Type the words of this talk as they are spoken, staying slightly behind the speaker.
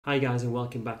Hi guys and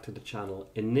welcome back to the channel.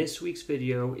 In this week's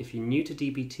video, if you're new to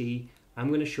DBT, I'm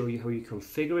going to show you how you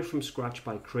configure it from scratch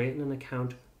by creating an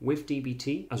account with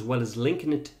DBT, as well as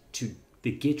linking it to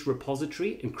the Git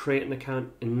repository and create an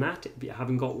account in that if you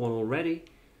haven't got one already,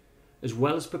 as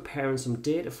well as preparing some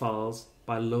data files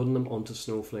by loading them onto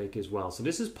Snowflake as well. So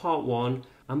this is part one.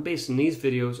 I'm basing these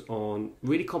videos on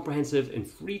really comprehensive and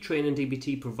free training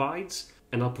DBT provides,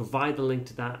 and I'll provide the link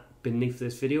to that beneath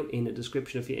this video in the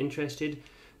description if you're interested.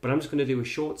 But I'm just going to do a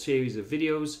short series of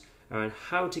videos around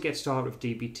how to get started with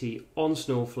DBT on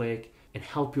Snowflake and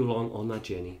help you along on that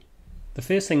journey. The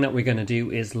first thing that we're going to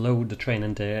do is load the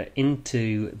training data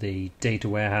into the data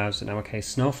warehouse, in our case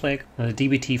Snowflake. Now, the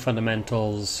DBT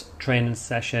fundamentals training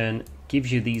session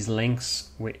gives you these links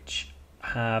which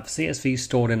have CSV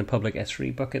stored in a public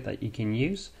S3 bucket that you can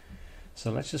use.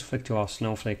 So let's just flick to our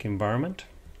Snowflake environment.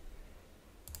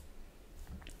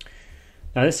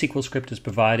 Now this SQL script is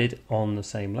provided on the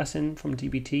same lesson from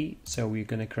DBT, so we're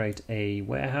going to create a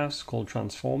warehouse called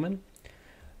transforming,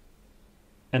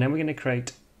 and then we're going to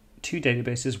create two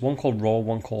databases, one called raw,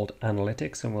 one called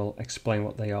analytics, and we'll explain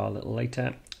what they are a little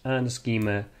later, and a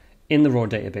schema in the raw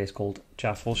database called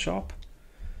Jaffle Shop.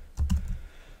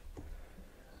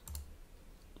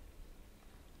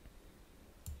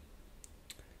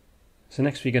 So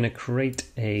next we're going to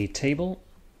create a table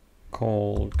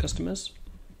called customers.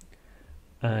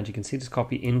 And you can see this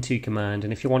copy into command,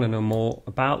 and if you want to know more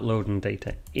about loading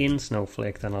data in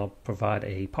Snowflake, then I'll provide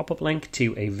a pop-up link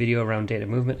to a video around data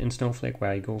movement in Snowflake where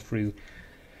I go through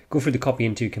the copy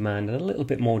into command in a little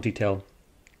bit more detail.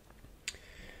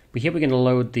 But here we're going to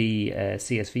load the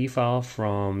CSV file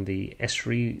from the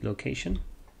S3 location.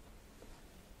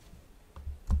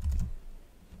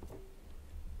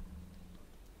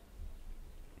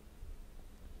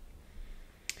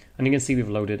 And you can see we've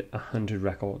loaded 100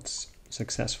 records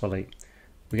successfully.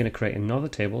 We're going to create another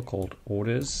table called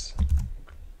orders,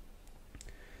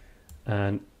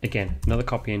 and again another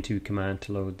copy into command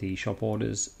to load the shop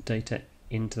orders data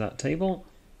into that table,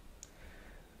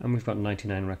 and we've got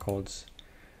 99 records.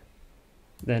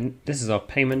 Then this is our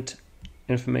payment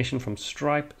information from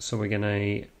Stripe, so we're going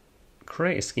to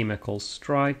create a schema called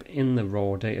Stripe in the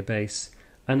raw database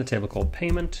and a table called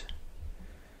payment,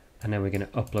 and then we're going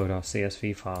to upload our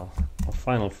CSV file, our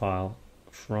final file,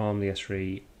 from the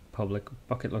S3 public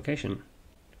bucket location.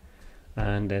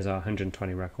 And there's our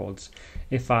 120 records.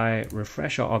 If I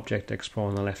refresh our Object Explorer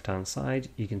on the left hand side,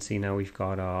 you can see now we've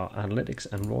got our analytics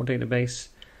and raw database,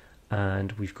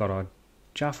 and we've got our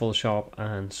Jaffle Shop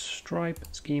and Stripe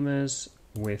schemas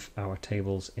with our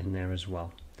tables in there as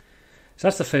well. So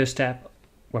that's the first step,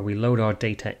 where we load our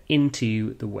data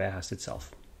into the warehouse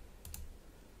itself.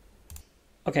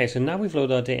 Okay, so now we've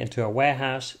loaded our data into our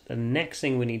warehouse, the next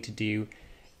thing we need to do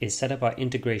is set up our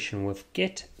integration with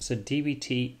Git. So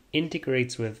DBT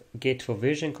integrates with Git for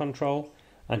version control,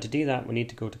 and to do that we need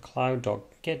to go to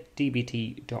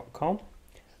cloud.getdbt.com,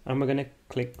 and we're going to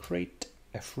click create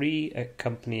a free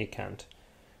company account.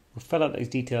 We'll fill out these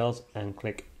details and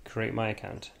click create my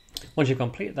account. Once you've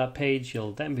completed that page,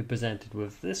 you'll then be presented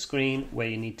with this screen where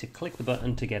you need to click the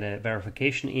button to get a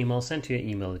verification email sent to your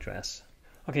email address.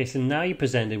 Okay, so now you're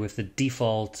presented with the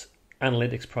default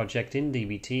analytics project in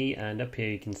DBT, and up here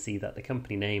you can see that the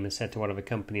company name is set to whatever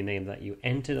company name that you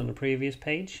entered on the previous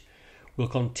page. We'll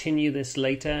continue this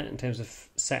later in terms of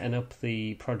setting up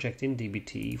the project in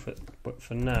DBT, but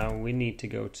for now we need to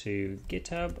go to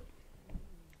GitHub.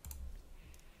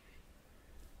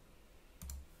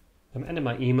 I'm entering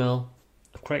my email,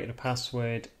 I've created a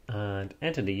password and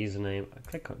entered the username. I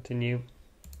click continue.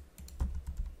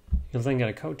 You'll then get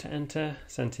a code to enter,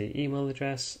 sent to your email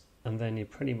address, and then you're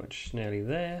pretty much nearly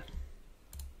there.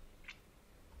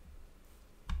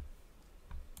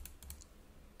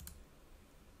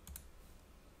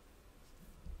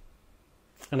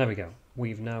 And there we go.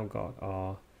 We've now got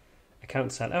our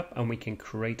account set up, and we can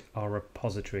create our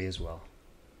repository as well.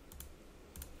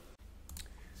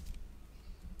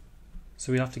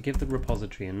 So we have to give the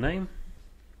repository a name,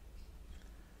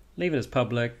 leave it as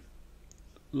public,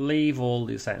 leave all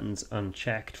the settings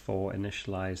unchecked for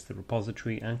initialize the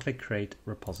repository, and click create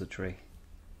repository.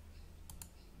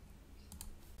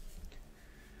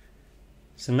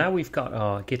 So now we've got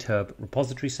our GitHub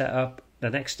repository set up. The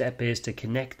next step is to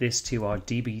connect this to our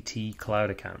DBT cloud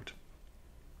account.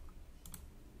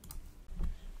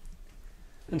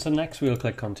 And so next we'll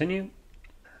click continue,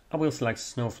 and we'll select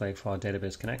Snowflake for our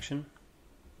database connection.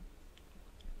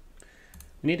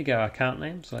 We need to get our account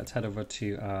name, so let's head over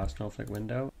to our Snowflake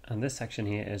window, and this section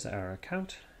here is our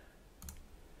account.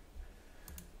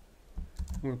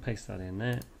 We'll paste that in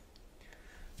there.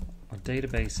 Our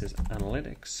database is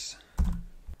analytics,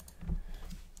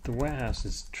 The warehouse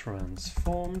is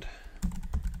transformed.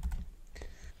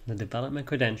 The development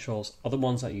credentials are the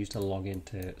ones that you use to log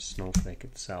into Snowflake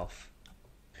itself.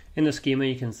 In the schema,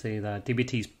 you can see that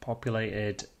dbt's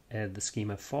populated the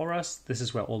schema for us. This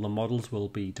is where all the models will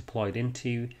be deployed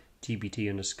into. dbt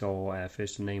underscore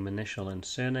first name, initial, and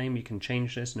surname. You can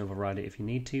change this and override it if you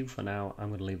need to. For now, I'm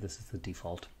going to leave this as the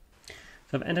default.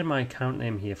 So I've entered my account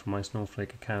name here for my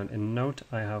Snowflake account. And note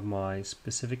I have my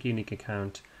specific unique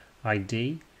account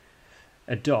ID,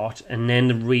 a dot, and then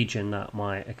the region that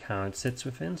my account sits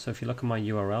within. So if you look at my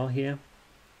URL here,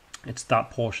 it's that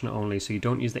portion only. So you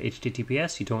don't use the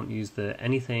HTTPS, you don't use the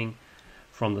anything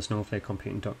from the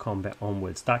snowflakecomputing.com bit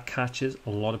onwards. That catches a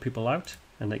lot of people out,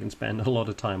 and they can spend a lot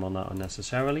of time on that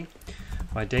unnecessarily.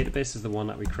 My database is the one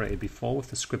that we created before with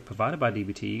the script provided by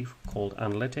dbt called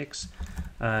analytics,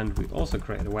 and we also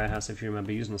created a warehouse, if you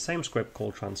remember, using the same script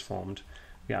called transformed.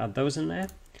 We add those in there.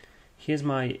 Here's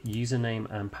my username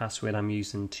and password I'm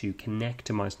using to connect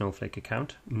to my Snowflake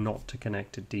account, not to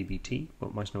connect to dbt,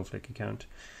 but my Snowflake account.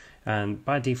 And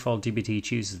by default, dbt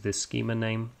chooses this schema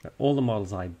name. All the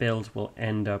models I build will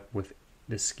end up with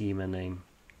this schema name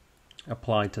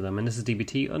applied to them. And this is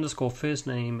dbt underscore first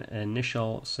name,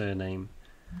 initial, surname.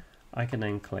 I can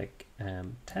then click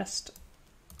test.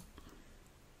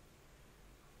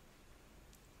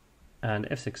 And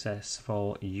if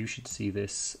successful, you should see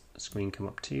this screen come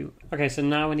up too. Okay, so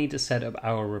now we need to set up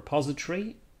our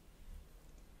repository.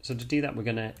 So to do that, we're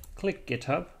going to click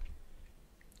GitHub.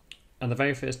 And the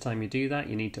very first time you do that,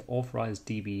 you need to authorize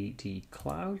dbt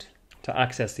cloud to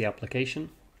access the application.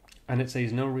 And it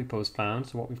says no repos found.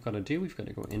 So what we've got to do, we've got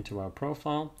to go into our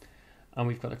profile and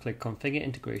we've got to click configure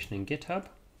integration in GitHub.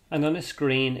 And on this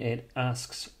screen, it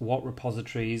asks what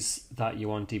repositories that you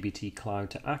want dbt cloud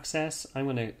to access. I'm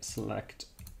going to select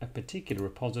a particular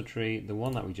repository, the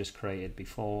one that we just created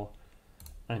before,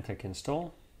 and click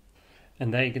install.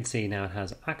 And there you can see now it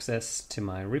has access to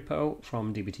my repo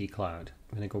from dbt cloud.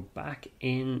 I'm going to go back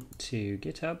into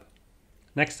GitHub.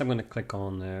 Next, I'm going to click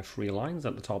on the 3 lines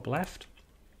at the top left,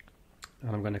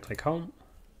 and I'm going to click home,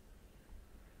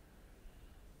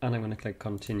 and I'm going to click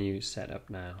continue setup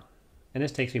now. And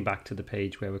this takes me back to the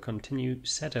page where we continue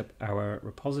set up our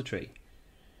repository.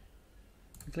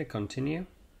 We click continue,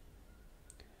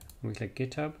 and we click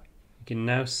GitHub. You can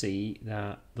now see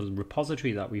that the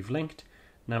repository that we've linked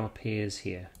now appears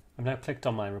here. I've now clicked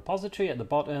on my repository at the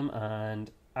bottom, and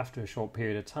after a short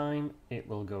period of time, it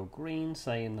will go green,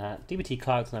 saying that dbt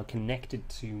cloud is now connected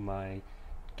to my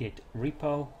Git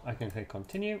repo. I can click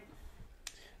continue.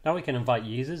 Now we can invite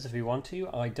users if we want to.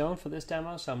 I don't for this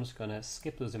demo, so I'm just going to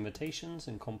skip those invitations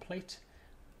and complete.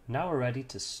 Now we're ready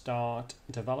to start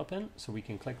developing, so we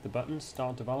can click the button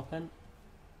start developing.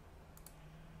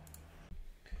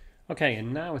 Okay,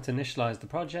 and now it's initialized the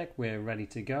project. We're ready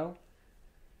to go.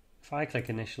 If I click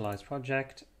initialize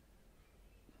project,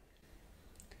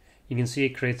 you can see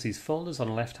it creates these folders on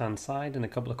the left hand side and a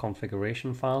couple of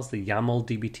configuration files. The YAML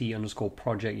dbt underscore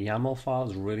project YAML file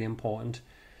is really important.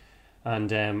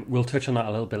 And we'll touch on that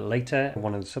a little bit later in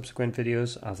one of the subsequent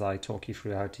videos as I talk you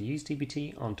through how to use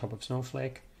dbt on top of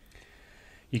Snowflake.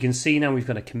 You can see now we've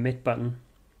got a commit button.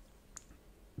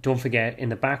 Don't forget, in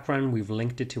the background, we've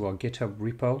linked it to our GitHub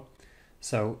repo.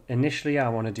 So initially I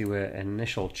want to do an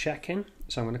initial check-in.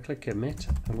 So I'm going to click commit.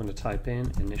 I'm going to type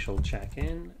in initial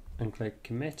check-in and click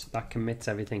commit. That commits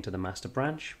everything to the master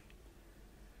branch.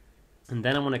 And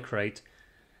then I want to create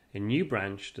a new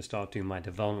branch to start doing my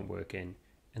development work in.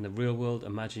 In the real world,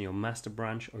 imagine your master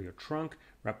branch or your trunk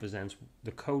represents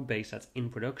the code base that's in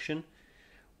production.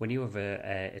 When you have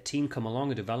a team come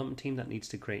along, a development team that needs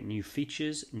to create new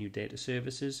features, new data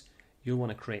services, you'll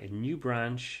want to create a new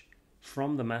branch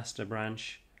from the master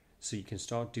branch so you can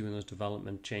start doing those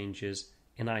development changes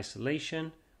in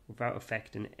isolation without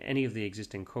affecting any of the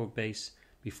existing code base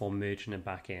before merging it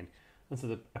back in. And so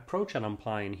the approach that I'm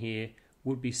applying here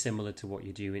would be similar to what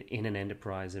you're doing in an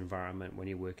enterprise environment when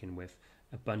you're working with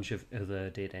a bunch of other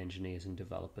data engineers and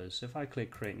developers. So if I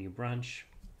click create new branch,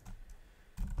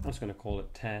 I'm just going to call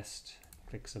it test,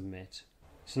 click submit.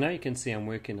 So now you can see I'm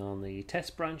working on the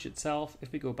test branch itself.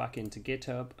 If we go back into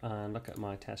GitHub and look at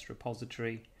my test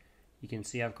repository, you can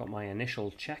see I've got my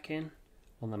initial check-in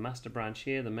on the master branch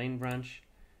here, the main branch.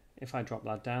 If I drop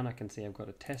that down, I can see I've got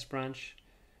a test branch.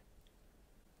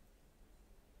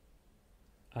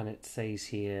 And it says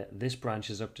here, this branch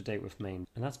is up to date with main.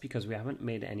 And that's because we haven't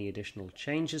made any additional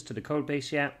changes to the code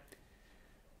base yet,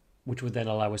 which would then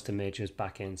allow us to merge those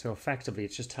back in. So effectively,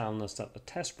 it's just telling us that the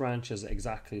test branch is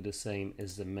exactly the same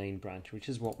as the main branch, which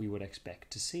is what we would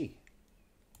expect to see.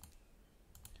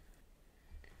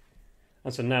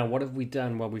 And so now what have we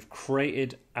done? Well, we've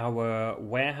created our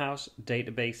warehouse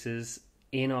databases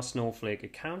in our Snowflake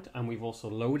account, and we've also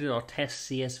loaded our test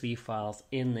CSV files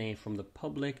in there from the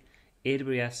public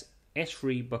AWS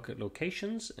S3 bucket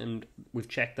locations, and we've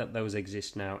checked that those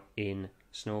exist now in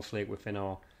Snowflake within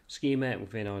our schema,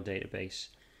 within our database.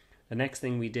 The next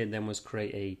thing we did then was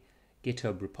create a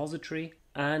GitHub repository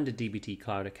and a dbt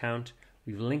cloud account.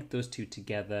 We've linked those two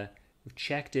together. We've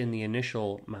checked in the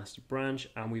initial master branch,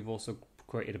 and we've also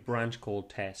created a branch called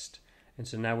test. And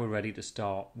so now we're ready to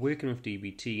start working with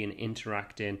dbt and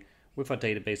interacting with our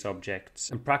database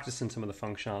objects and practicing some of the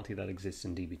functionality that exists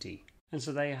in dbt. And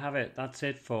so there you have it. That's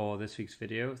it for this week's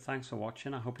video. Thanks for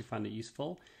watching. I hope you found it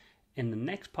useful. In the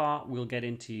next part, we'll get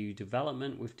into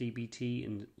development with dbt,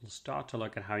 and we'll start to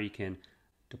look at how you can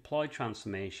deploy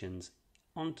transformations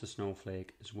onto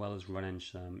Snowflake, as well as running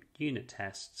some unit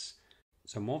tests.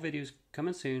 So more videos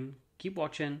coming soon. Keep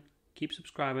watching, keep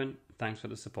subscribing. Thanks for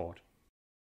the support.